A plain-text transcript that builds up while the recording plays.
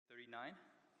39,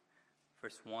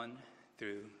 verse 1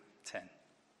 through 10. It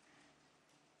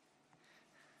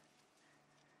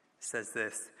says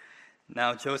this: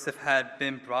 Now Joseph had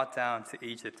been brought down to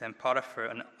Egypt, and Potiphar,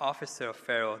 an officer of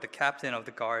Pharaoh, the captain of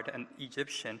the guard, an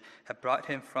Egyptian, had brought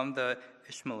him from the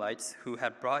Ishmaelites who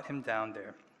had brought him down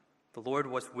there. The Lord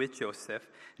was with Joseph,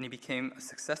 and he became a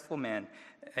successful man,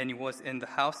 and he was in the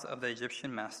house of the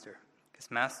Egyptian master. His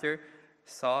master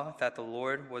saw that the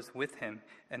Lord was with him,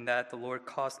 and that the Lord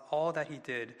caused all that he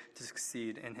did to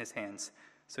succeed in his hands.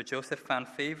 So Joseph found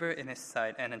favor in his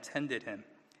sight and attended him,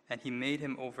 and he made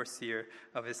him overseer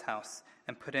of his house,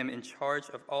 and put him in charge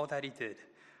of all that he did.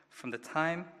 From the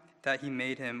time that he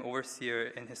made him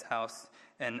overseer in his house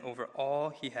and over all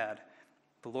he had,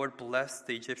 the Lord blessed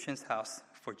the Egyptian's house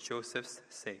for Joseph's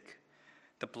sake.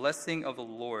 The blessing of the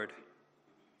Lord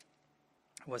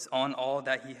was on all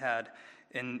that he had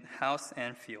in house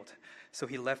and field. So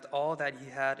he left all that he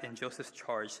had in Joseph's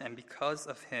charge, and because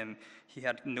of him he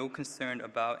had no concern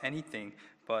about anything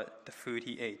but the food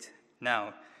he ate.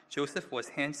 Now Joseph was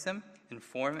handsome in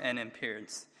form and in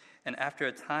appearance. And after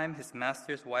a time his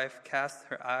master's wife cast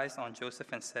her eyes on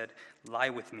Joseph and said, "Lie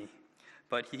with me."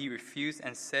 But he refused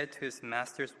and said to his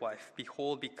master's wife,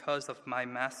 "Behold, because of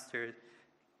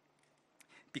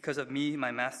me,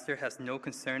 my master has no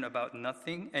concern about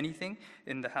anything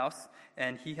in the house,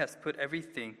 and he has put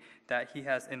everything that he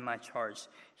has in my charge.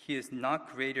 He is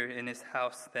not greater in his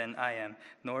house than I am,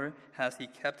 nor has he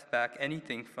kept back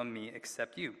anything from me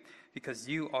except you, because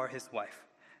you are his wife.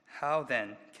 How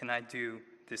then can I do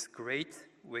this great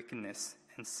wickedness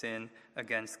and sin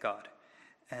against God?"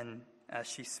 And as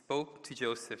she spoke to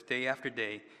Joseph day after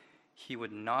day, he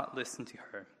would not listen to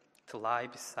her, to lie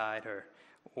beside her,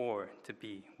 or to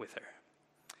be with her.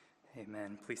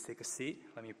 Amen. Please take a seat.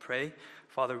 Let me pray.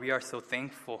 Father, we are so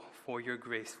thankful for your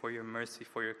grace, for your mercy,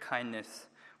 for your kindness,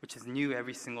 which is new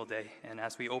every single day. And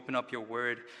as we open up your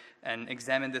word and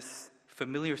examine this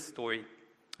familiar story,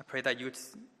 I pray that you would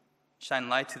shine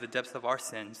light to the depths of our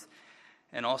sins,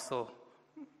 and also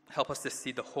help us to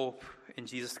see the hope in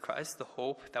Jesus Christ, the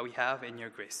hope that we have in your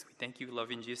grace. We thank you,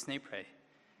 love you, in Jesus' name, pray.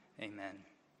 Amen.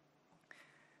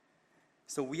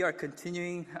 So we are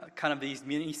continuing kind of these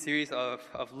mini-series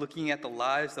of looking at the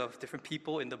lives of different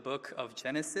people in the book of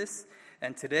Genesis.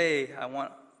 And today I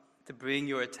want to bring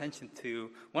your attention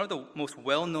to one of the most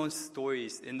well-known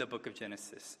stories in the book of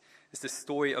Genesis. It's the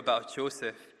story about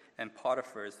Joseph and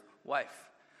Potiphar's wife.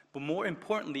 But more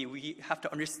importantly, we have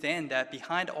to understand that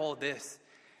behind all this,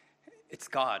 it's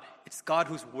God. It's God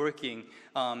who's working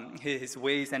his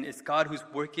ways, and it's God who's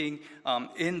working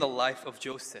in the life of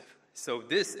Joseph. So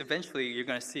this, eventually, you're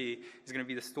going to see, is going to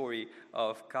be the story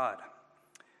of God.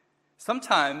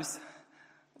 Sometimes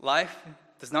life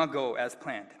does not go as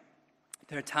planned.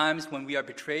 There are times when we are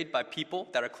betrayed by people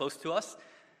that are close to us.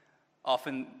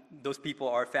 Often those people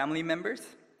are family members.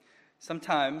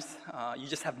 Sometimes you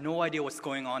just have no idea what's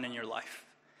going on in your life,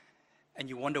 and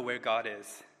you wonder where God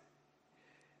is.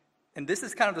 And this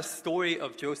is kind of the story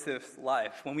of Joseph's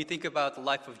life. When we think about the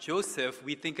life of Joseph,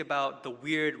 we think about the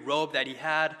weird robe that he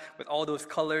had with all those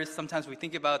colors. Sometimes we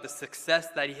think about the success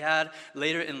that he had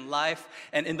later in life.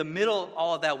 And in the middle of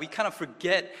all of that, we kind of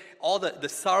forget all the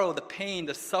sorrow, the pain,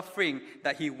 the suffering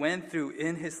that he went through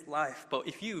in his life. But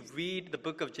if you read the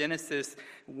book of Genesis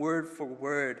word for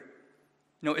word,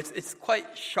 it's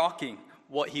quite shocking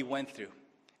what he went through.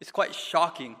 It's quite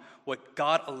shocking what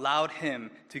God allowed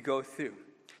him to go through.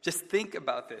 Just think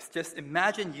about this. Just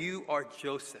imagine you are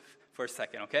Joseph for a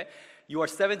second, okay? You are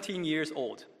 17 years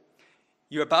old.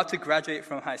 You're about to graduate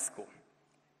from high school,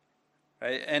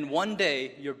 right? And one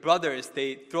day, your brothers,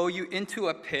 they throw you into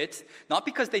a pit, not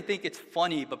because they think it's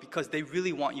funny, but because they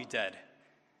really want you dead,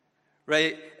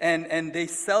 right? And they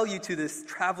sell you to this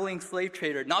traveling slave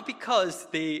trader, not because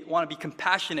they want to be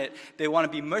compassionate, they want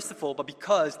to be merciful, but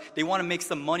because they want to make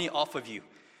some money off of you.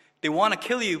 They want to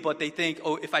kill you, but they think,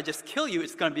 if I just kill you,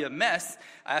 it's going to be a mess.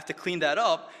 I have to clean that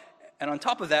up. And on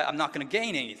top of that, I'm not going to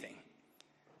gain anything.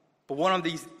 But one of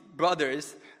these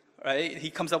brothers, right, he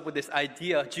comes up with this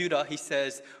idea, Judah. He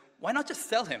says, why not just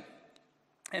sell him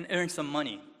and earn some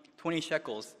money, 20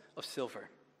 shekels of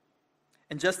silver?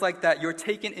 And just like that, you're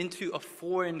taken into a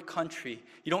foreign country.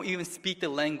 You don't even speak the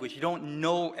language. You don't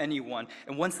know anyone.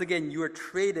 And once again, you are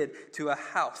traded to a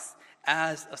house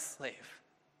as a slave.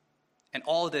 And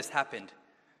all of this happened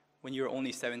when you were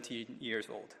only 17 years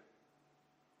old.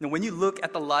 Now, when you look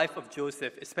at the life of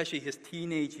Joseph, especially his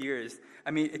teenage years,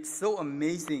 it's so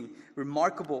amazing,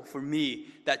 remarkable for me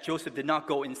that Joseph did not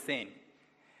go insane.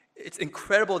 It's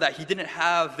incredible that he didn't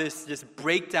have this just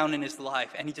breakdown in his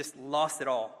life and he just lost it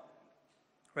all.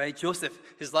 Right? Joseph,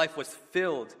 his life was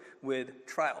filled with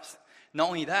trials. Not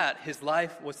only that, his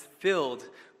life was filled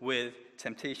with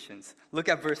temptations. Look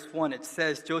at verse 1. It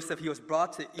says, Joseph, he was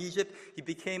brought to Egypt. He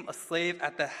became a slave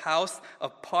at the house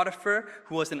of Potiphar,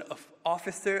 who was an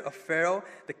officer of Pharaoh,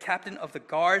 the captain of the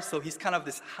guard. So he's kind of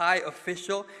this high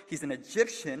official. He's an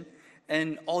Egyptian.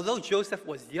 And although Joseph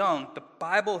was young, the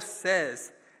Bible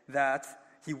says that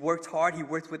he worked hard, he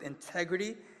worked with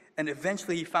integrity, and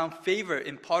eventually he found favor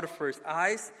in Potiphar's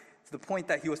eyes to the point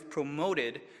that he was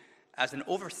promoted as an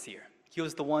overseer. He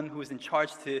was the one who was in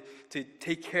charge to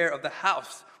take care of the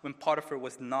house when Potiphar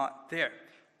was not there.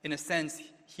 In a sense,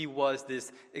 he was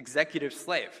this executive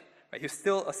slave. Right? He was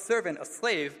still a servant, a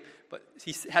slave, but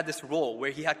he had this role where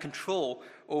he had control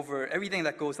over everything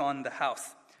that goes on in the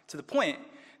house. To the point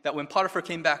that when Potiphar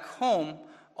came back home,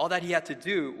 all that he had to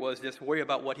do was just worry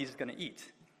about what he's going to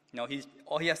eat.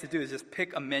 All he has to do is just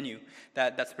pick a menu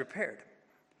that's prepared.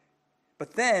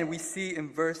 But then we see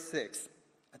in verse 6,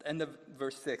 at the end of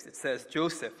verse 6, it says,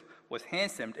 Joseph was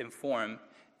handsome in form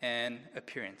and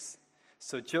appearance.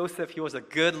 So Joseph, he was a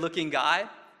good-looking guy.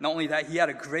 Not only that, he had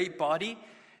a great body,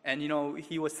 and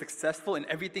he was successful in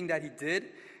everything that he did.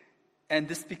 And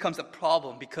this becomes a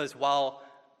problem because while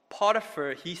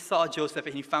Potiphar, he saw Joseph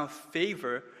and he found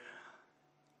favor,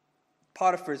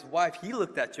 Potiphar's wife, he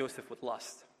looked at Joseph with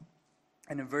lust.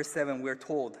 And in verse 7, we're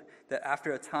told that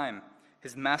after a time,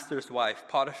 his master's wife,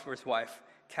 Potiphar's wife,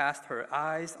 cast her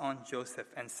eyes on Joseph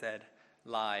and said,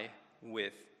 "Lie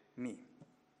with me."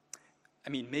 I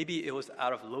mean, maybe it was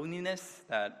out of loneliness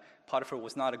that Potiphar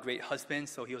was not a great husband,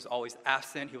 so he was always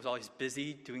absent. He was always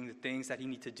busy doing the things that he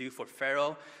needed to do for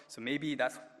Pharaoh. So maybe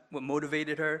that's what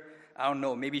motivated her. I don't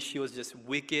know. Maybe she was just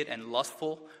wicked and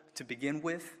lustful to begin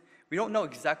with. We don't know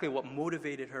exactly what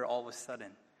motivated her all of a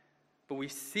sudden. But we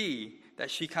see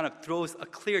that she kind of throws a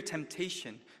clear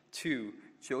temptation to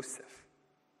Joseph.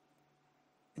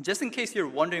 And just in case you're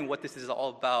wondering what this is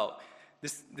all about,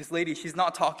 this lady, she's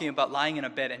not talking about lying in a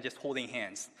bed and just holding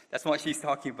hands. That's what she's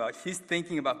talking about. She's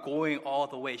thinking about going all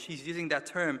the way. She's using that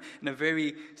term in a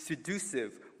very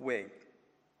seductive way.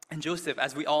 And Joseph,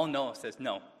 as we all know, says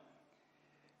no.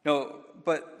 No,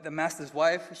 but the master's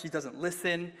wife, she doesn't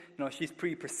listen. She's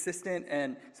pretty persistent.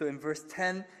 And so in verse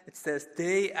 10, it says,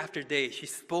 day after day, she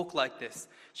spoke like this.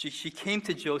 She came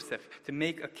to Joseph to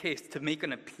make a case, to make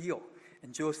an appeal.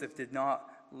 And Joseph did not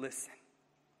listen.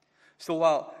 So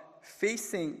while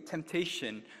facing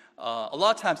temptation, a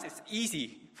lot of times it's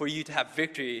easy for you to have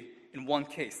victory in one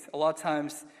case. A lot of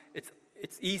times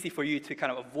it's easy for you to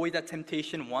kind of avoid that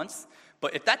temptation once.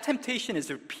 But if that temptation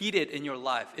is repeated in your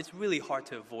life, it's really hard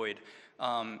to avoid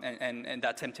and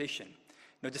that temptation.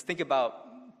 Just think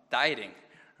about dieting,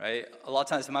 right? A lot of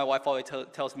times my wife always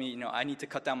tells me, I need to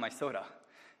cut down my soda.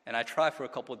 And I try for a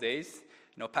couple of days.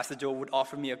 Pastor Joe would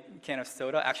offer me a can of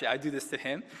soda. Actually, I do this to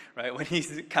him, right? When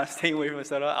he's kind of staying away from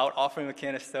soda, I would offer him a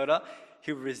can of soda.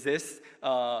 He would resist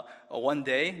one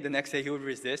day. The next day, he would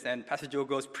resist. And Pastor Joe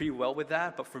goes pretty well with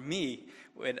that. But for me,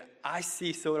 when I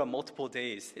see soda multiple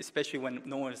days, especially when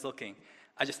no one is looking,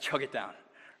 I just chug it down,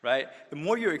 right? The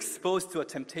more you're exposed to a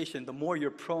temptation, the more you're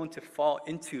prone to fall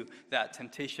into that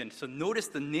temptation. So notice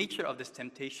the nature of this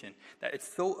temptation, that it's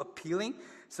so appealing,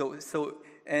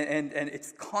 and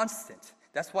it's constant.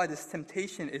 That's why this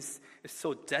temptation is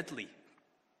so deadly.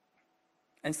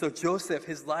 And so Joseph,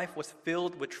 his life was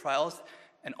filled with trials,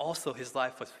 and also his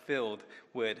life was filled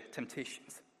with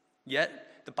temptations.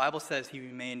 Yet, the Bible says he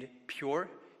remained pure,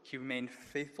 he remained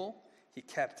faithful, he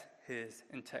kept his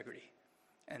integrity.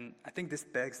 And I think this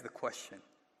begs the question,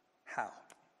 how?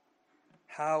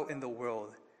 How in the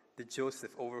world did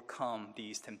Joseph overcome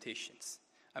these temptations?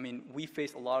 I mean, we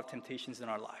face a lot of temptations in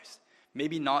our lives.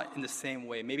 Maybe not in the same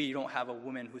way. Maybe you don't have a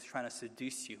woman who's trying to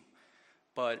seduce you.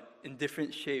 But in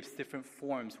different shapes, different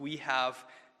forms, we have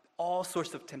all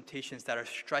sorts of temptations that are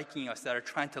striking us, that are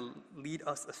trying to lead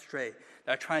us astray,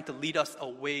 that are trying to lead us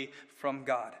away from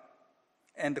God.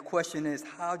 And the question is,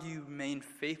 how do you remain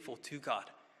faithful to God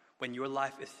when your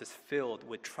life is just filled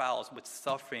with trials, with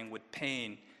suffering, with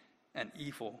pain, and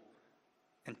evil,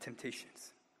 and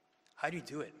temptations? How do you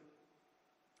do it?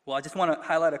 Well, I just want to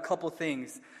highlight a couple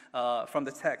things from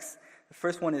the text. The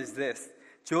first one is this.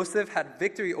 Joseph had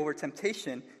victory over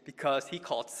temptation because he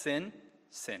called sin,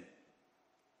 sin.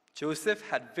 Joseph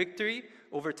had victory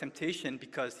over temptation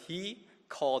because he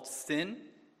called sin,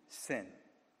 sin.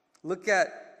 Look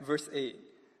at verse 8.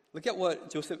 Look at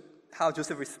how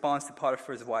Joseph responds to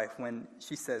Potiphar's wife when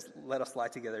she says, "Let us lie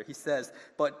together." He says,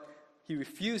 "But he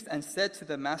refused and said to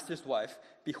the master's wife,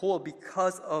 'Behold,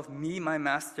 because of me, my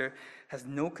master has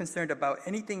no concern about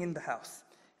anything in the house,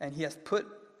 and he has put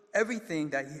everything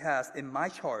that he has in my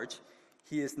charge.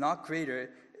 He is not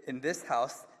greater in this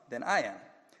house than I am.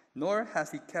 nor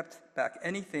has he kept back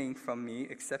anything from me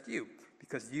except you,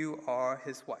 because you are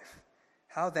his wife.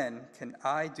 How then can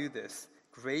I do this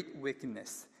great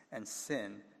wickedness and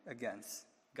sin against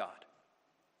God?"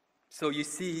 So you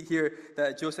see here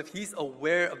that Joseph, he's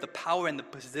aware of the power and the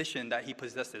position that he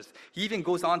possesses. He even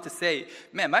goes on to say,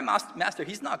 man, my master,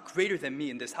 he's not greater than me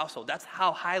in this household. That's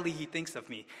how highly he thinks of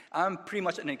me. I'm pretty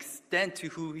much an extent to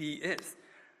who he is,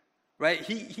 right?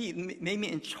 He made me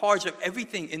in charge of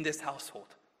everything in this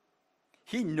household.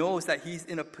 He knows that he's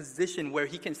in a position where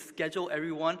he can schedule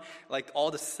everyone, like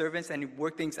all the servants, and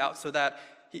work things out so that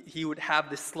he would have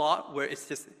this slot where it's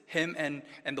just him and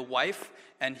the wife,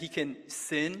 and he can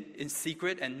sin in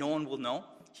secret and no one will know.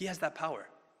 He has that power.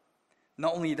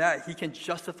 Not only that, he can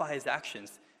justify his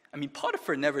actions. I mean,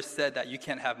 Potiphar never said that you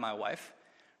can't have my wife,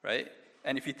 right?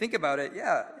 And if you think about it,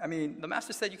 yeah, I mean, the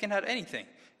master said you can have anything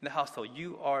in the household.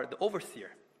 You are the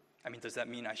overseer. I mean, does that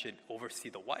mean I should oversee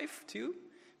the wife too?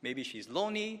 Maybe she's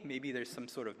lonely. Maybe there's some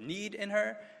sort of need in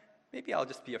her. Maybe I'll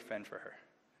just be a friend for her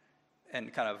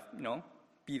and kind of,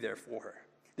 be there for her.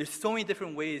 There's so many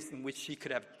different ways in which he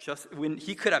could have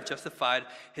justified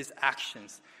his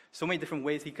actions. So many different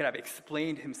ways he could have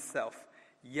explained himself.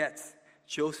 Yet,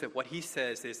 Joseph, what he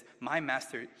says is, my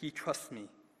master, he trusts me,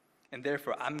 and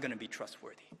therefore I'm going to be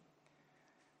trustworthy.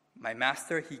 My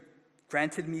master, he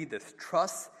granted me this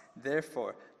trust,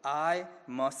 therefore I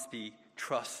must be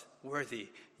trustworthy.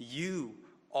 You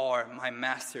are my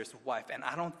master's wife, and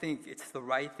I don't think it's the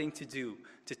right thing to do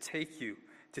to take you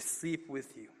to sleep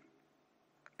with you.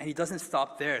 And he doesn't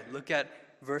stop there. Look at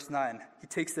verse 9. He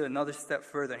takes it another step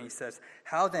further, and he says,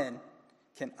 how then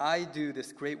can I do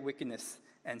this great wickedness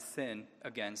and sin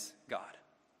against God?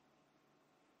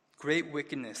 Great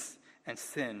wickedness and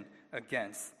sin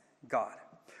against God.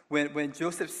 When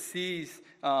Joseph sees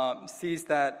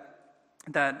that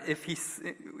if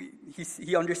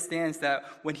he understands that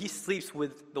when he sleeps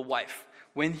with the wife,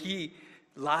 when he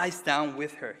lies down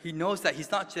with her, he knows that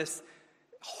he's not just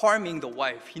harming the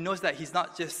wife. He knows that he's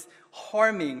not just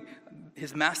harming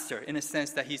his master in a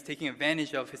sense that he's taking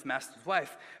advantage of his master's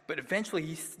wife, but eventually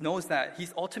he knows that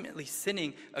he's ultimately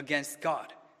sinning against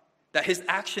God. That his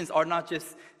actions are not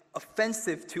just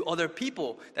offensive to other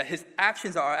people, that his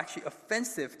actions are actually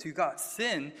offensive to God.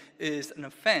 Sin is an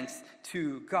offense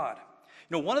to God.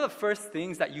 One of the first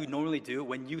things that you normally do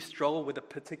when you struggle with a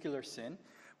particular sin,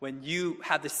 when you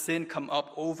have the sin come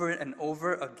up over and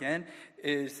over again,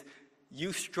 is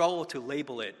you struggle to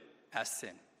label it as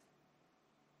sin.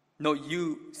 No,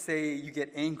 you say you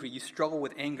get angry, you struggle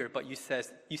with anger, but you say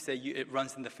it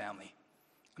runs in the family.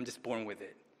 I'm just born with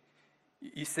it.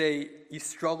 You say you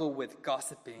struggle with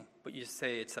gossiping, but you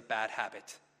say it's a bad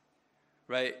habit,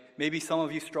 right? Maybe some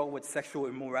of you struggle with sexual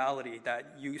immorality,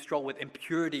 that you struggle with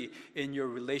impurity in your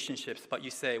relationships, but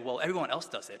you say, well, everyone else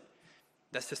does it.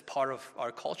 That's just part of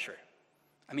our culture.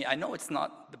 I mean, I know it's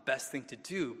not the best thing to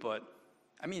do, but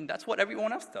I mean, that's what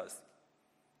everyone else does.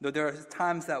 Though there are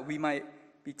times that we might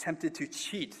be tempted to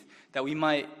cheat, that we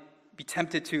might be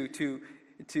tempted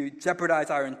to jeopardize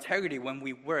our integrity when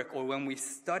we work or when we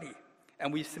study.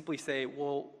 And we simply say,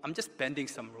 well, I'm just bending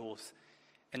some rules,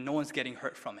 and no one's getting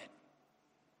hurt from it.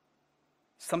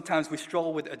 Sometimes we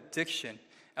struggle with addiction,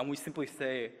 and we simply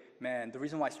say, man, the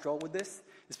reason why I struggle with this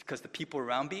is because the people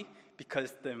around me,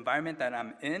 because the environment that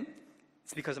I'm in,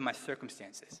 it's because of my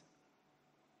circumstances.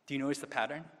 Do you notice the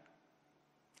pattern?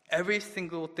 Every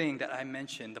single thing that I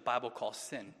mentioned, the Bible calls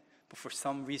sin, but for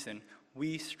some reason,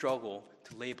 we struggle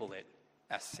to label it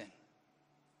as sin.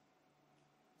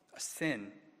 A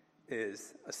sin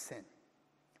is a sin.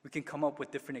 We can come up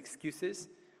with different excuses.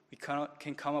 We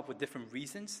can come up with different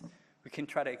reasons. We can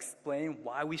try to explain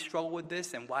why we struggle with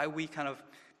this and why we kind of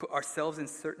put ourselves in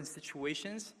certain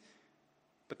situations.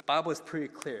 But the Bible is pretty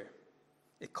clear.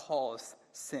 It calls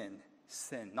sin,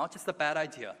 sin. Not just a bad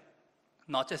idea,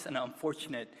 not just an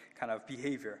unfortunate kind of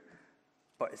behavior,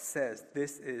 but it says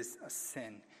this is a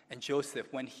sin. And Joseph,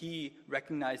 when he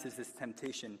recognizes this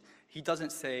temptation, he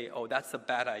doesn't say, oh, that's a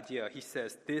bad idea. He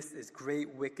says, this is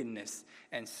great wickedness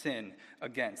and sin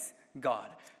against God.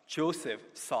 Joseph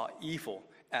saw evil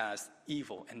as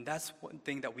evil. And that's one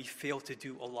thing that we fail to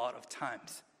do a lot of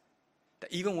times.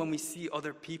 That even when we see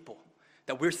other people,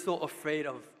 that we're so afraid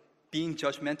of being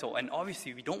judgmental. And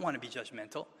obviously, we don't want to be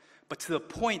judgmental. But to the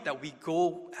point that we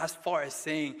go as far as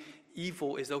saying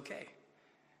evil is okay.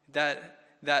 That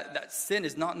sin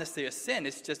is not necessarily a sin,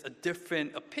 it's just a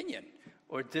different opinion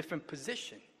or a different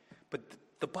position. But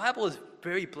the Bible is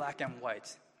very black and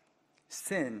white.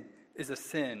 Sin is a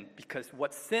sin because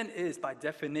what sin is, by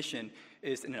definition,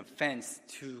 is an offense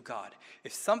to God.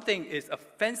 If something is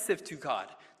offensive to God,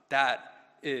 that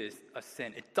is a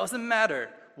sin. It doesn't matter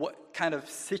what kind of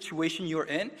situation you're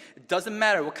in. It doesn't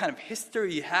matter what kind of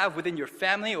history you have within your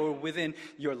family or within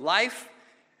your life.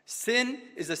 Sin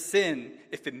is a sin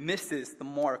if it misses the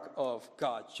mark of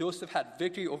God. Joseph had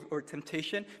victory over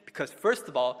temptation because, first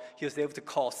of all, he was able to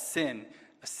call sin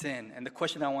a sin. And the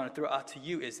question I want to throw out to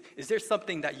you is there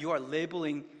something that you are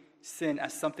labeling sin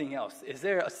as something else? Is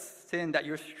there a sin that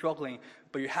you're struggling,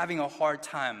 but you're having a hard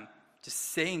time just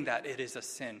saying that it is a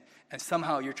sin? And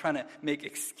somehow you're trying to make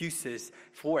excuses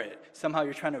for it. Somehow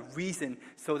you're trying to reason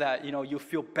so that, you'll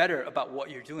feel better about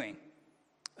what you're doing.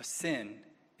 A sin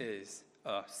is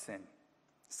a sin.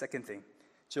 Second thing,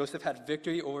 Joseph had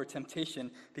victory over temptation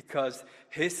because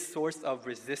his source of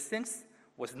resistance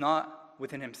was not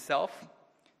within himself,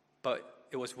 but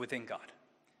it was within God.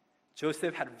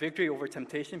 Joseph had victory over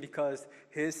temptation because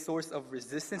his source of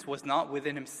resistance was not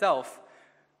within himself,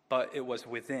 but it was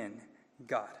within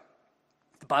God.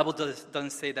 The Bible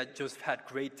doesn't say that Joseph had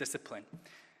great discipline.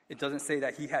 It doesn't say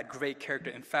that he had great character.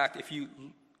 In fact, if you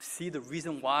see the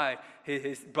reason why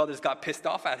his brothers got pissed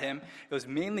off at him, it was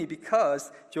mainly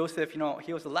because Joseph,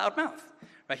 he was a loudmouth.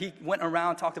 Right? He went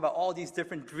around, talked about all these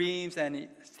different dreams, and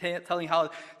telling how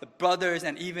the brothers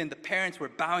and even the parents were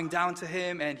bowing down to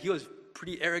him, and he was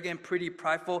pretty arrogant, pretty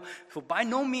prideful. So by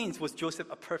no means was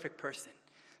Joseph a perfect person.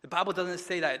 The Bible doesn't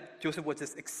say that Joseph was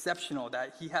just exceptional,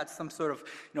 that he had some sort of,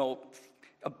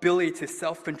 ability to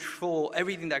self-control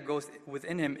everything that goes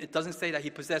within him. It doesn't say that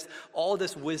he possessed all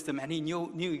this wisdom and he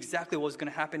knew exactly what was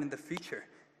going to happen in the future.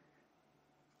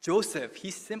 Joseph,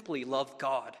 he simply loved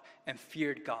God and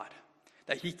feared God.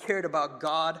 That he cared about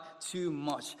God too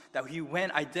much. That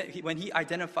when he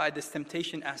identified this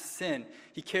temptation as sin,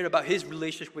 he cared about his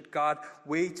relationship with God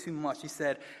way too much. He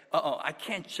said, I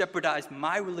can't jeopardize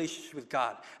my relationship with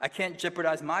God. I can't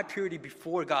jeopardize my purity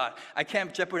before God. I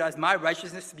can't jeopardize my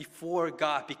righteousness before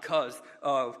God because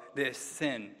of this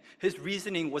sin. His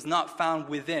reasoning was not found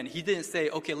within. He didn't say,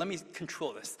 okay, let me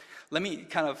control this. Let me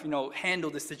kind of,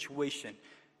 handle this situation.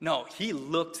 No, he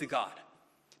looked to God.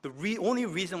 The only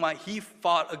reason why he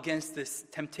fought against this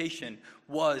temptation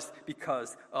was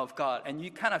because of God. And you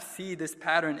kind of see this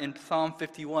pattern in Psalm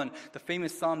 51, the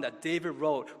famous psalm that David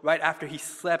wrote right after he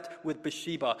slept with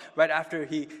Bathsheba, right after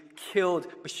he killed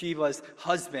Bathsheba's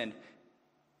husband.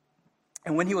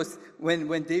 And when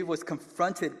David was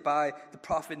confronted by the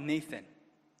prophet Nathan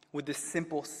with this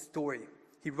simple story,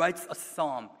 he writes a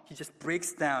psalm. He just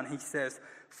breaks down. He says,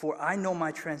 "For I know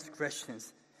my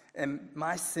transgressions, and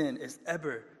my sin is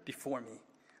ever before me.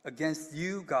 Against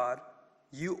you, God,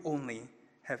 you only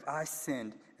have I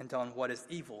sinned and done what is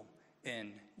evil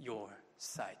in your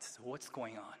sight." So what's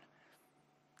going on?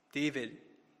 David,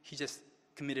 he just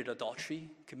committed adultery,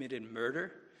 committed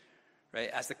murder, right?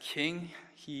 As a king,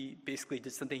 he basically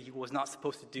did something he was not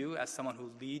supposed to do as someone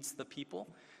who leads the people.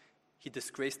 He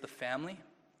disgraced the family.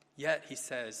 Yet he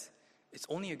says, it's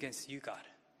only against you, God.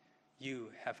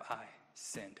 You have I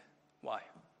sinned. Why?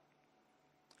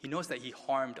 He knows that he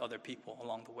harmed other people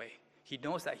along the way. He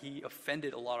knows that he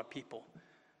offended a lot of people.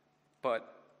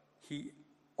 But he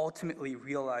ultimately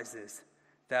realizes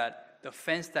that the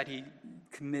offense that he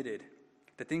committed,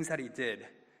 the things that he did,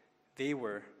 they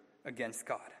were against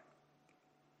God.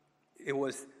 It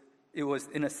was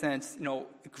in a sense,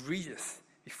 egregious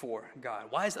before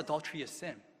God. Why is adultery a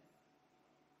sin?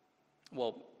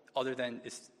 Well, other than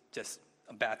it's just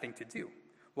a bad thing to do.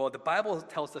 Well, the Bible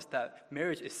tells us that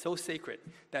marriage is so sacred,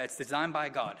 that it's designed by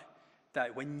God,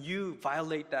 that when you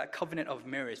violate that covenant of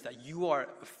marriage, that you are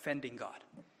offending God,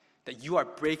 that you are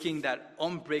breaking that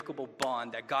unbreakable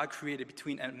bond that God created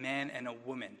between a man and a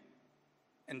woman.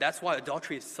 And that's why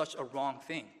adultery is such a wrong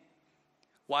thing.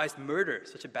 Why is murder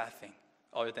such a bad thing,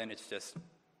 other than it's just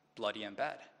bloody and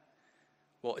bad?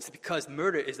 Well, it's because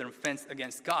murder is an offense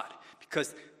against God.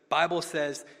 Because Bible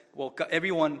says,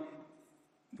 everyone,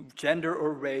 gender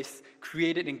or race,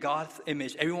 created in God's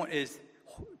image, everyone is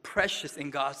precious in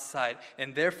God's sight,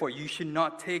 and therefore you should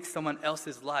not take someone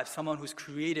else's life, someone who's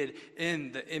created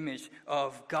in the image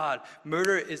of God.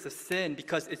 Murder is a sin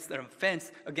because it's an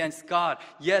offense against God.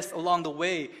 Yes, along the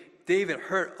way, David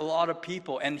hurt a lot of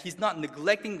people, and he's not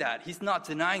neglecting that. He's not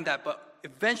denying that, but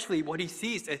eventually what he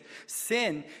sees is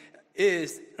sin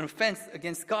is an offense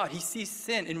against God. He sees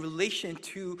sin in relation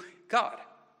to God.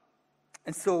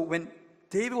 And so when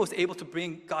David was able to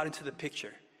bring God into the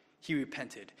picture, he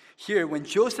repented. Here, when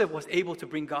Joseph was able to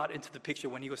bring God into the picture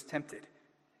when he was tempted,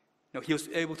 he was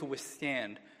able to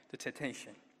withstand the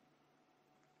temptation.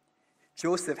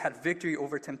 Joseph had victory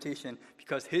over temptation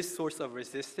because his source of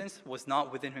resistance was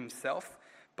not within himself,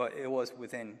 but it was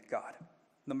within God.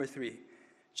 Number 3,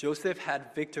 Joseph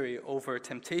had victory over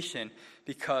temptation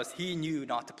because he knew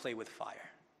not to play with fire.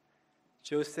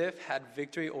 Joseph had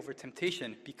victory over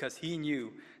temptation because he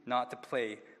knew not to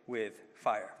play with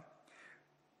fire.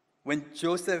 When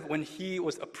he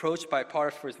was approached by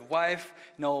Potiphar's wife,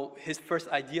 his first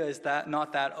idea is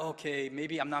not that, okay,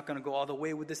 maybe I'm not going to go all the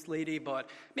way with this lady, but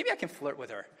maybe I can flirt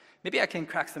with her. Maybe I can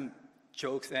crack some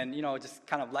jokes and, just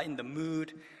kind of lighten the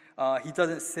mood. He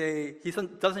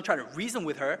doesn't try to reason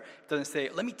with her. He doesn't say,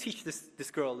 let me teach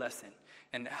this girl a lesson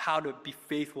and how to be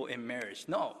faithful in marriage.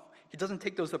 No, he doesn't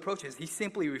take those approaches. He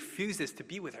simply refuses to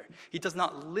be with her. He does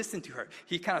not listen to her.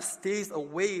 He kind of stays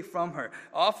away from her.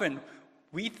 Often,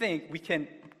 we think we can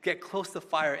get close to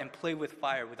fire and play with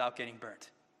fire without getting burnt.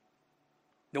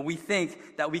 We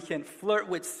think that we can flirt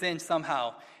with sin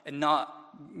somehow and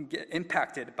not get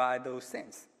impacted by those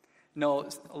sins.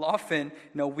 Often,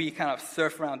 we kind of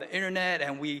surf around the internet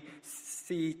and we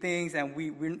see things, and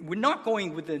we're not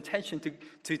going with the intention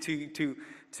to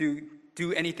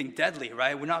do anything deadly,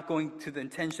 right? We're not going to the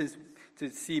intentions to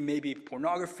see maybe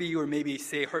pornography or maybe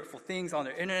say hurtful things on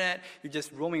the internet. You're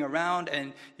just roaming around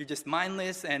and you're just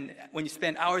mindless. And when you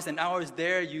spend hours and hours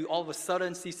there, you all of a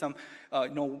sudden see some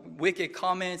wicked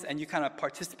comments and you kind of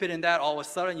participate in that. All of a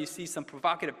sudden you see some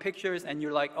provocative pictures and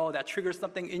you're like, oh, that triggers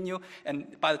something in you.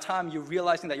 And by the time you're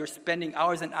realizing that you're spending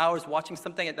hours and hours watching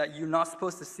something that you're not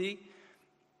supposed to see,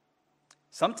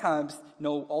 sometimes,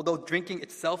 although drinking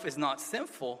itself is not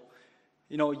sinful,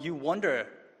 you wonder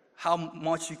how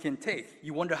much you can take.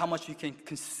 You wonder how much you can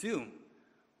consume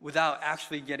without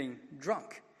actually getting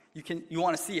drunk. You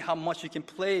want to see how much you can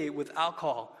play with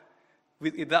alcohol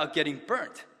without getting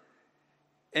burnt.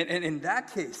 And in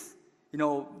that case,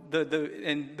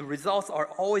 the results are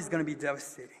always going to be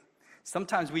devastating.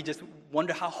 Sometimes we just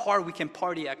wonder how hard we can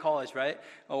party at college, right?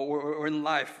 Or in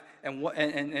life,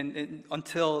 and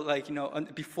until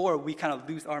before we kind of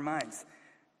lose our minds.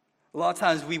 A lot of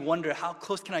times we wonder, how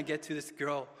close can I get to this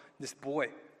girl, this boy,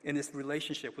 in this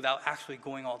relationship without actually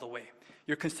going all the way?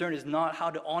 Your concern is not how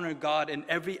to honor God in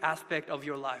every aspect of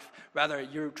your life. Rather,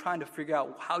 you're trying to figure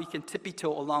out how you can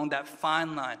tippy-toe along that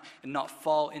fine line and not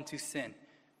fall into sin.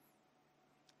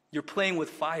 You're playing with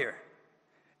fire,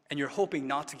 and you're hoping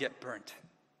not to get burnt.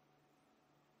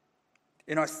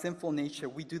 In our sinful nature,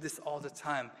 we do this all the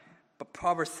time. But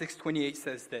Proverbs 6:28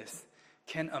 says this: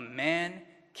 can a man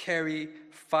carry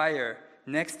fire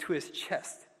next to his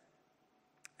chest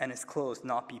and his clothes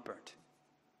not be burnt?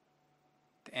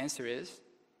 The answer is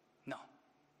no.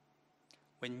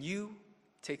 When you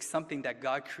take something that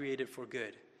God created for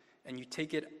good and you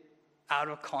take it out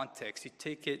of context, you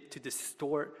take it to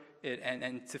distort it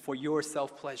for your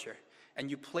self-pleasure, and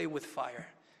you play with fire,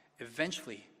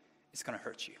 eventually it's going to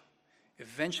hurt you.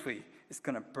 Eventually it's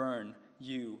going to burn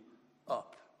you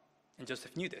up. And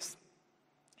Joseph knew this.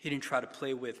 He didn't try to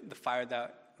play with the fire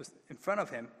that was in front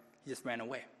of him. He just ran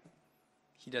away.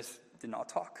 He just did not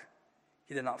talk.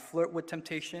 He did not flirt with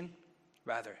temptation.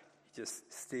 Rather, he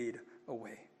just stayed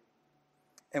away.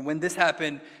 And when this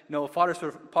happened,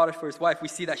 Potiphar's wife, we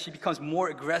see that she becomes more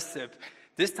aggressive.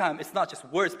 This time, it's not just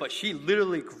words, but she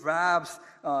literally grabs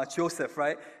Joseph,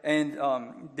 right? And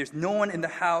there's no one in the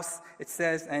house, it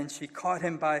says, and she caught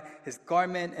him by his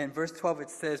garment. And verse 12, it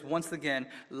says, once again,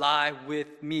 lie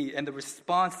with me. And the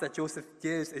response that Joseph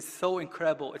gives is so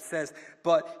incredible. It says,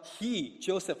 but he,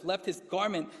 Joseph, left his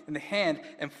garment in the hand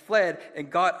and fled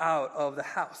and got out of the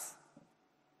house.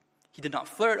 He did not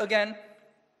flirt again.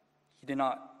 He did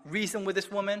not reason with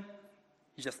this woman.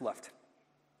 He just left,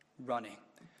 running.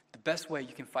 The best way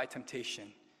you can fight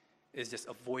temptation is just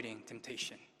avoiding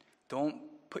temptation. Don't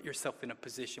put yourself in a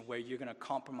position where you're going to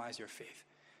compromise your faith.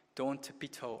 Don't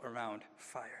tippy-toe around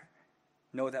fire.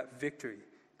 Know that victory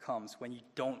comes when you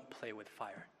don't play with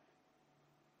fire.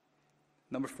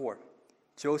 Number 4,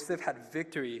 Joseph had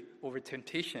victory over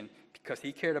temptation because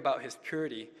he cared about his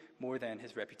purity more than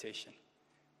his reputation.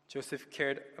 Joseph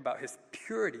cared about his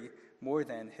purity more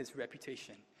than his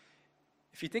reputation.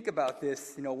 If you think about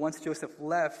this, once Joseph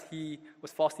left, he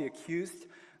was falsely accused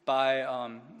by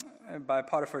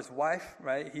Potiphar's wife,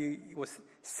 right? He was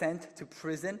sent to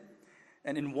prison.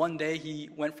 And in one day, he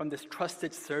went from this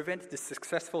trusted servant, this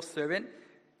successful servant,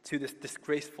 to this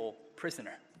disgraceful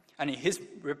prisoner. I mean, his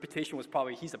reputation was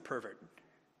probably, he's a pervert.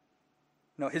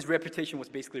 No, his reputation was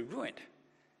basically ruined.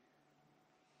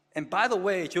 And by the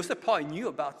way, Joseph probably knew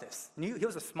about this. He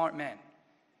was a smart man.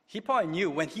 He probably knew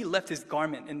when he left his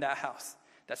garment in that house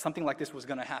that something like this was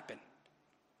going to happen,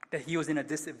 that he was in a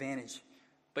disadvantage.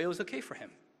 But it was okay for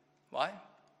him. Why?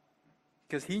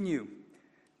 Because he knew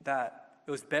that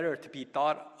it was better to be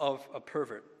thought of a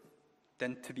pervert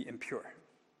than to be impure.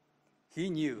 He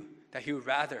knew that he would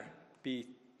rather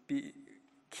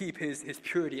keep his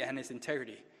purity and his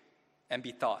integrity and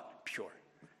be thought pure.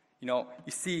 You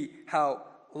see how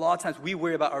a lot of times we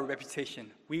worry about our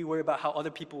reputation. We worry about how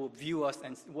other people will view us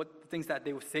and what things that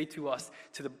they will say to us,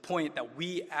 to the point that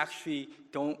we actually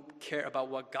don't care about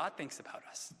what God thinks about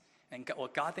us and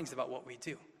what God thinks about what we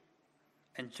do.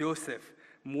 And Joseph,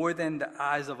 more than the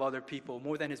eyes of other people,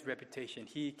 more than his reputation,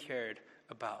 he cared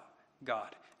about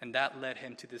God. And that led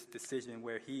him to this decision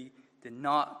where he did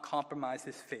not compromise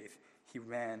his faith. He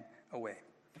ran away.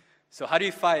 So how do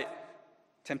you fight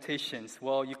temptations?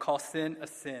 Well, you call sin a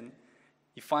sin.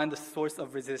 You find the source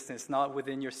of resistance not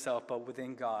within yourself, but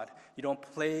within God. You don't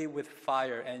play with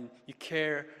fire, and you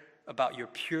care about your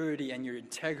purity and your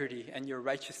integrity and your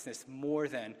righteousness more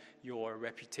than your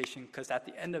reputation. Because at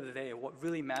the end of the day, what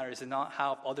really matters is not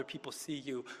how other people see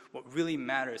you. What really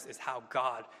matters is how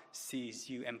God sees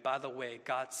you. And by the way,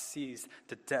 God sees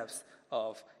the depths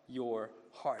of your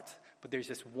heart. But there's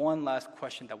just one last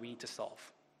question that we need to solve.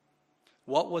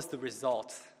 What was the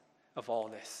result of all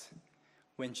this?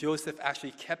 When Joseph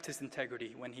actually kept his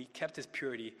integrity, when he kept his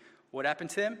purity, what happened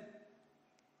to him?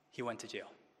 He went to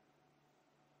jail.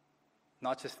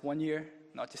 Not just 1 year,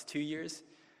 not just 2 years,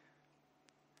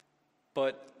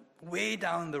 but way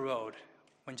down the road,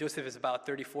 when Joseph is about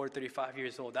 34, 35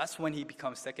 years old, that's when he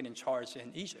becomes second in charge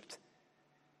in Egypt.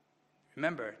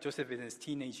 Remember, Joseph is in his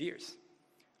teenage years.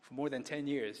 For more than 10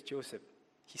 years, Joseph,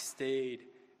 he stayed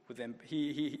with them.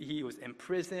 He was in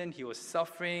prison, he was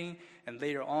suffering, and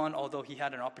later on, although he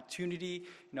had an opportunity,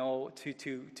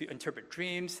 to interpret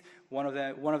dreams, one of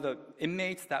the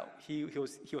inmates that he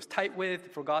was tight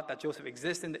with forgot that Joseph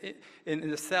exists in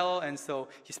the cell, and so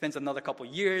he spends another couple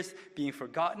years being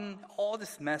forgotten. All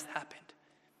this mess happened.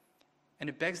 And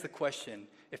it begs the question,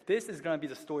 if this is going to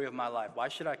be the story of my life, why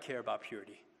should I care about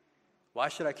purity? Why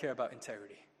should I care about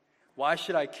integrity? Why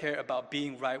should I care about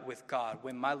being right with God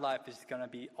when my life is going to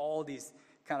be all these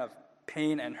kind of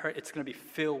pain and hurt? It's going to be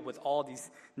filled with all these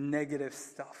negative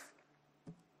stuff.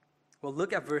 Well,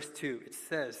 look at verse 2. It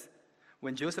says,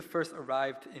 when Joseph first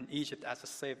arrived in Egypt as a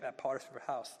slave at Potiphar's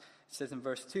house, it says in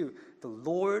verse 2, the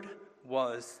Lord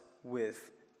was with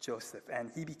Joseph,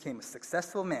 and he became a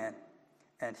successful man,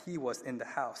 and he was in the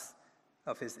house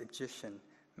of his Egyptian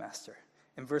master.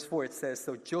 In verse 4, it says,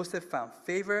 so Joseph found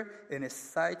favor in his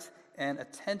sight and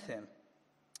attended him,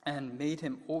 and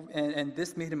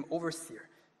this made him overseer.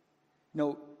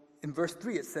 In verse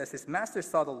 3, it says, his master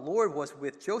saw the Lord was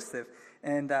with Joseph,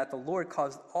 and that the Lord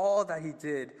caused all that he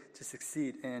did to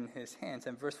succeed in his hands.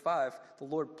 And verse 5, the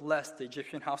Lord blessed the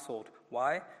Egyptian household.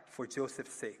 Why? For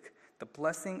Joseph's sake. The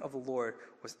blessing of the Lord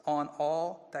was on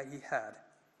all that he had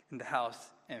in the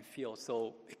house and field.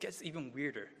 So it gets even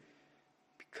weirder,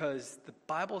 because the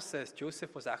Bible says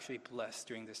Joseph was actually blessed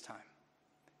during this time.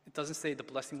 It doesn't say the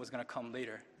blessing was going to come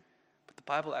later, but the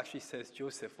Bible actually says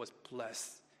Joseph was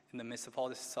blessed in the midst of all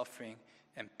this suffering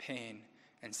and pain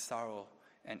and sorrow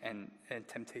and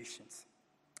temptations.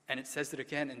 And it says it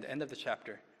again in the end of the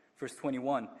chapter, verse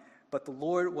 21. But the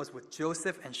Lord was with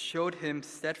Joseph and showed him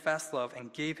steadfast love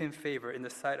and gave him favor in the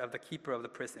sight of the keeper of the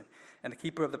prison. And the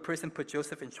keeper of the prison put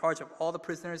Joseph in charge of all the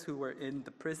prisoners who were in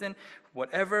the prison.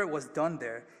 Whatever was done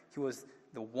there, he was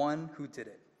the one who did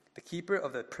it. The keeper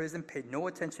of the prison paid no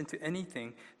attention to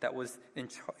anything that was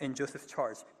in Joseph's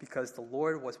charge, because the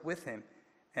Lord was with him,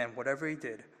 and whatever he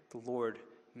did, the Lord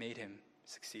made him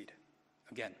succeed.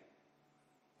 Again,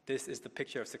 this is the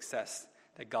picture of success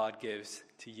that God gives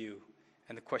to you.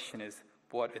 And the question is,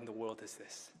 what in the world is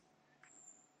this?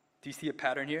 Do you see a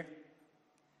pattern here?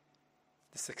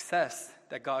 The success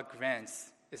that God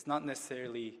grants is not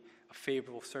necessarily a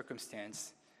favorable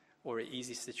circumstance or an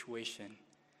easy situation.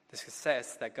 The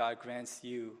success that God grants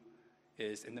you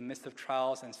is in the midst of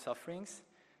trials and sufferings.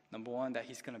 Number one, that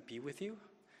he's going to be with you.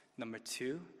 Number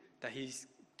two, that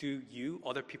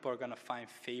other people are going to find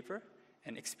favor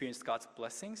and experience God's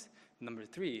blessings. Number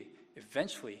three,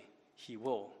 eventually he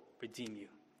will redeem you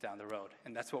down the road.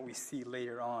 And that's what we see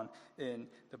later on in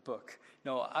the book.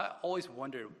 I always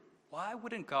wonder, why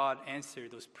wouldn't God answer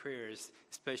those prayers,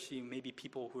 especially maybe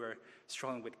people who are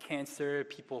struggling with cancer,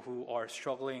 people who are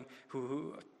struggling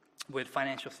who with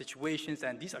financial situations,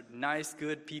 and these are nice,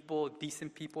 good people,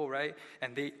 decent people, right?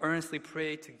 And they earnestly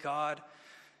pray to God,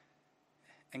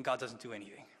 and God doesn't do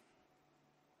anything.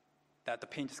 That the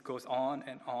pain just goes on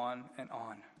and on and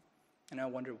on. And I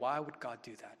wonder, why would God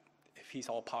do that if he's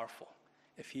all-powerful,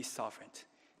 if he's sovereign,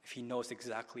 if he knows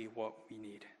exactly what we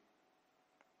need?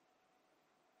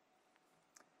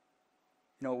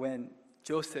 When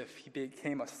Joseph, he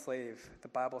became a slave, the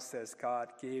Bible says God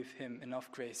gave him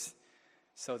enough grace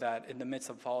so that in the midst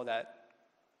of all that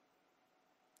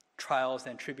trials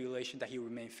and tribulation, that he would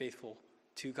remain faithful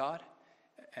to God.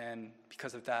 And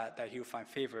because of that he would find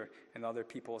favor in other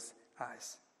people's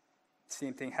eyes.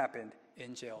 Same thing happened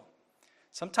in jail.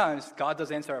 Sometimes God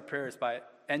does answer our prayers by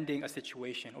ending a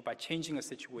situation or by changing a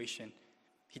situation.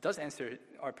 He does answer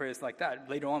our prayers like that.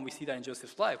 Later on, we see that in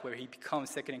Joseph's life, where he becomes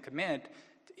second in command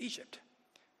to Egypt.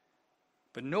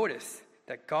 But notice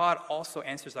that God also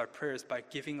answers our prayers by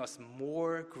giving us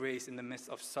more grace in the midst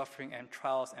of suffering and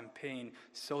trials and pain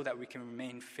so that we can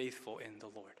remain faithful in the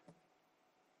Lord.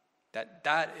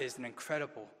 That is an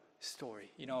incredible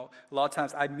story. You know, a lot of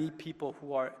times I meet people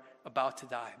who are about to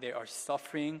die. They are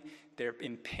suffering, they're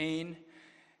in pain,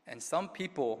 and some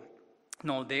people,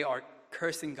 they are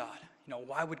cursing God.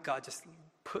 Why would God just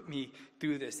put me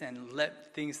through this and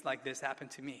let things like this happen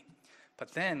to me?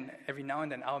 But then, every now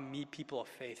and then, I'll meet people of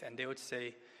faith, and they would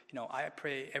say, I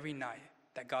pray every night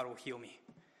that God will heal me.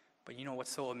 But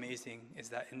what's so amazing is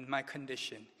that in my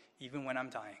condition, even when I'm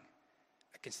dying,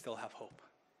 I can still have hope.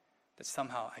 That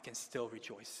somehow I can still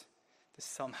rejoice. That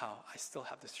somehow I still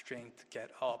have the strength to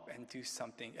get up and do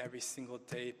something every single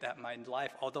day, that my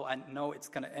life, although I know it's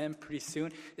going to end pretty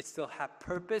soon, it still have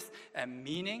purpose and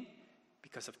meaning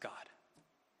because of God.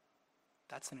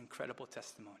 That's an incredible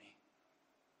testimony.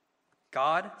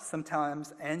 God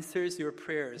sometimes answers your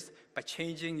prayers by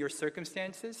changing your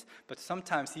circumstances, but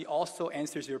sometimes He also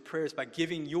answers your prayers by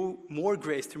giving you more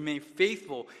grace to remain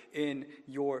faithful in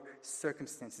your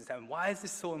circumstances. And why is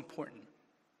this so important?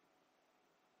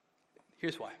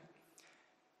 Here's why.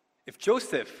 If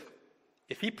Joseph,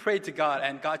 if he prayed to God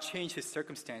and God changed his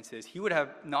circumstances, he would have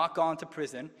not gone to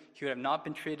prison. He would have not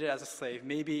been treated as a slave.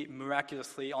 Maybe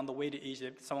miraculously on the way to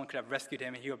Egypt, someone could have rescued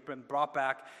him and he would have been brought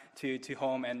back to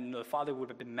home, and the father would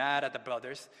have been mad at the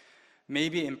brothers.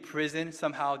 Maybe in prison,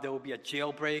 somehow there would be a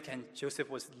jailbreak and Joseph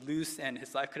was loose and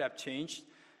his life could have changed.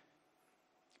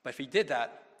 But if he did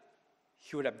that,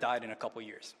 he would have died in a couple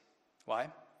years. Why?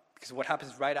 Because what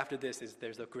happens right after this is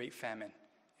there's a great famine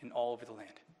in all over the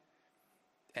land.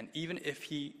 And even if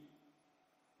he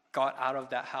got out of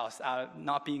that house, out of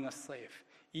not being a slave,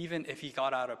 even if he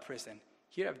got out of prison,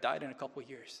 he'd have died in a couple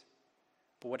years.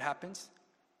 But what happens?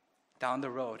 Down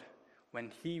the road,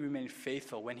 when he remained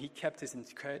faithful, when he kept his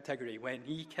integrity, when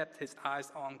he kept his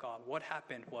eyes on God, what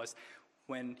happened was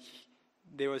when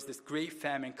there was this great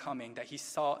famine coming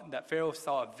that Pharaoh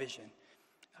saw a vision,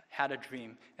 had a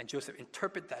dream, and Joseph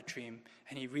interpreted that dream,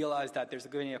 and he realized that there's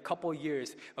going to be a couple of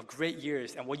years of great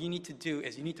years, and what you need to do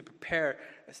is you need to prepare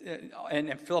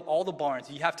and fill up all the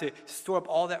barns. You have to store up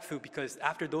all that food, because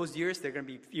after those years, there are going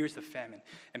to be years of famine.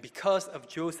 And because of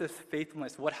Joseph's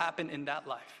faithfulness, what happened in that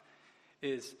life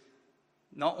is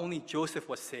not only Joseph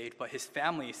was saved, but his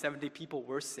family, 70 people,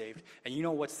 were saved. And you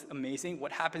know what's amazing?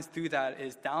 What happens through that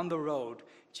is down the road,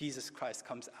 Jesus Christ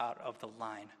comes out of the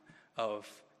line of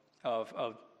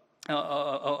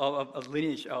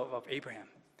lineage of Abraham.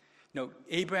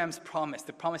 Abraham's promise,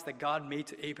 the promise that God made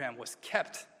to Abraham, was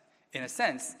kept in a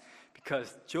sense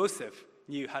because Joseph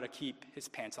knew how to keep his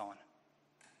pants on.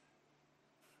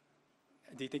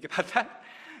 Do you think about that?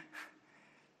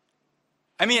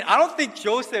 I don't think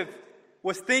Joseph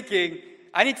was thinking,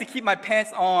 I need to keep my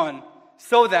pants on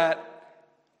so that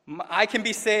I can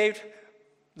be saved.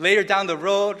 Later down the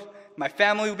road, my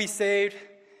family will be saved.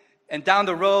 And down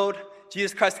the road,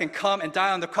 Jesus Christ can come and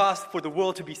die on the cross for the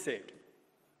world to be saved.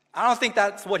 I don't think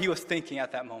that's what he was thinking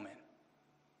at that moment.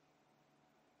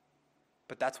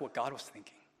 But that's what God was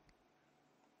thinking.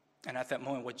 And at that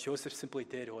moment, what Joseph simply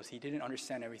did was he didn't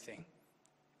understand everything.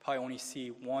 Probably only see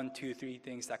 1, 2, 3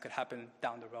 things that could happen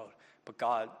down the road. But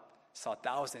God saw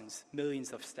thousands,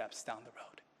 millions of steps down the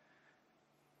road.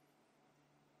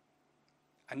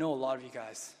 I know a lot of you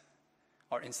guys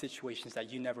are in situations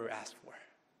that you never asked for.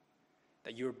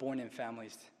 That you were born in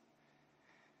families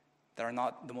that are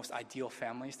not the most ideal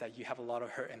families, that you have a lot of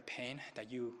hurt and pain,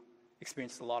 that you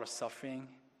experienced a lot of suffering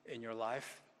in your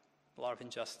life, a lot of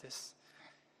injustice.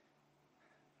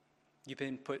 You've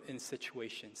been put in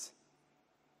situations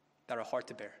that are hard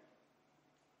to bear.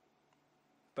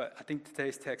 But I think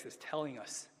today's text is telling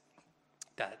us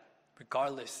that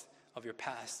regardless of your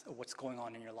past, or what's going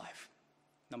on in your life,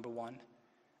 number one,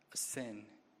 a sin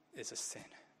is a sin.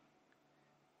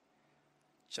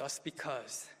 Just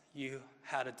because you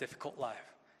had a difficult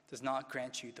life does not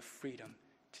grant you the freedom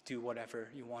to do whatever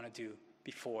you want to do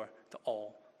before the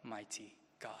Almighty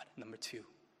God. Number two,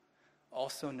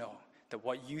 also know that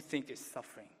what you think is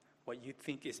suffering, what you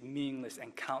think is meaningless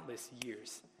and countless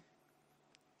years,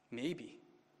 maybe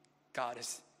God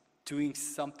is doing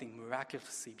something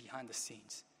miraculously behind the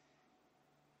scenes.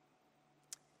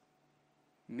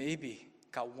 Maybe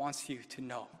God wants you to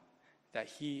know that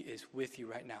He is with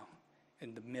you right now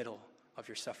in the middle of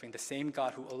your suffering. The same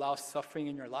God who allows suffering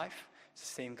in your life It's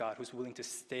the same God who's willing to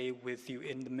stay with you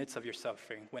in the midst of your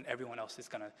suffering when everyone else is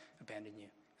going to abandon you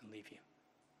and leave you.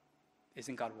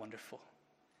 Isn't God wonderful?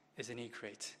 Isn't he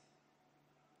great?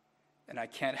 And I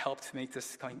can't help to make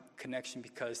this connection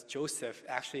because Joseph,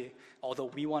 actually, although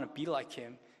we want to be like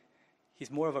him,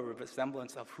 he's more of a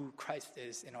resemblance of who Christ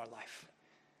is in our life.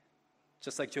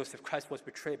 Just like Joseph, Christ was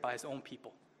betrayed by his own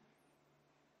people.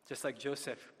 Just like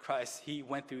Joseph, Christ, he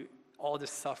went through all the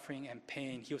suffering and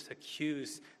pain. He was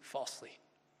accused falsely.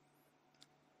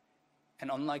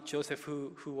 And unlike Joseph,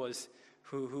 who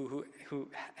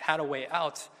had a way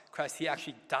out, Christ, he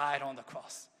actually died on the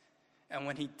cross. And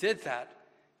when he did that,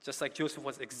 just like Joseph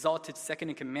was exalted second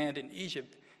in command in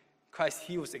Egypt, Christ,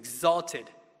 he was exalted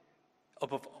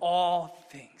above all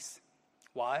things.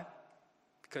 Why?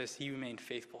 Because he remained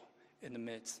faithful in the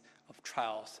midst of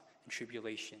trials and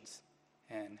tribulations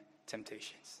and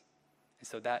temptations. And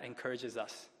so that encourages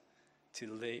us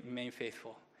to remain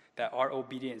faithful, that our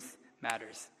obedience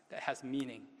matters, that has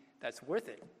meaning, that's worth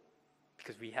it,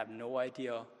 because we have no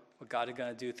idea what God is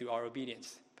going to do through our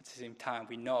obedience. But at the same time,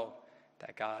 we know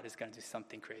that God is going to do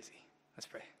something crazy. Let's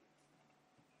pray.